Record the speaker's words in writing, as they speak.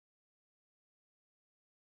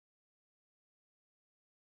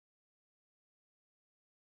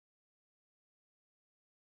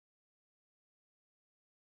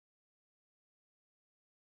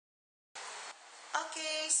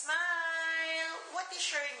Okay, smile. What is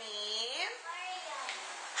your name? Marian.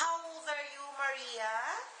 How old are you, Maria?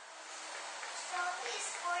 Sophie is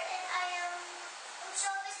 4 and I am...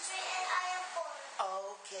 Sophie is 3 and I am 4.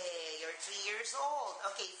 Okay, you're 3 years old.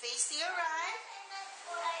 Okay, face to your right. I'm not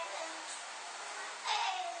 4, I am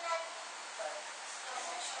not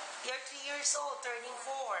 4. You're 3 years old, turning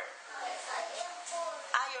 4. I am 4.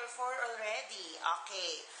 Ah, you're 4 already.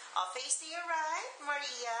 Okay. Face to your right,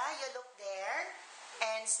 Maria. You look there.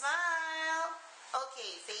 And smile.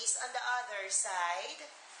 Okay, face on the other side.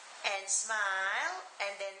 And smile.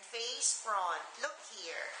 And then face front. Look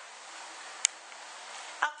here.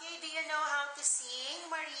 Okay, do you know how to sing,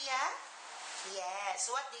 Maria? Yes.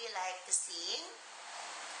 What do you like to sing?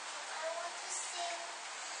 I want to sing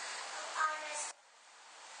Anna's song.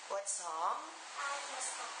 What song? Anna's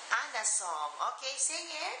song. Anna's song. Okay, sing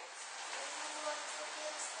it. Do you want to be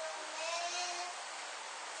a snowman?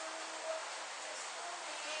 Do you want to be a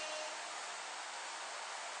snowman?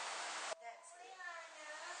 That's it.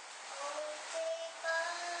 Rihanna. Okay,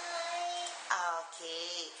 bye.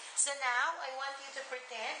 Okay. So now, I want you to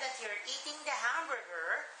pretend that you're eating the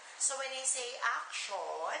hamburger. So when I say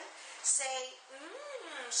action, say,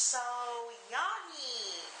 so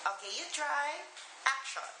yummy. Okay, you try.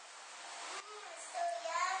 Action. So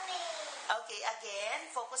yummy. Okay, again,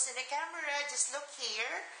 focus on the camera. Just look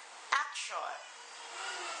here. Action.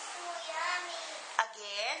 So yummy.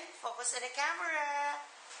 Again, focus on the camera.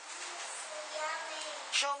 So yummy.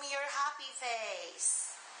 Show me your happy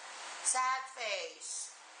face. Sad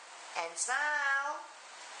face. And smile.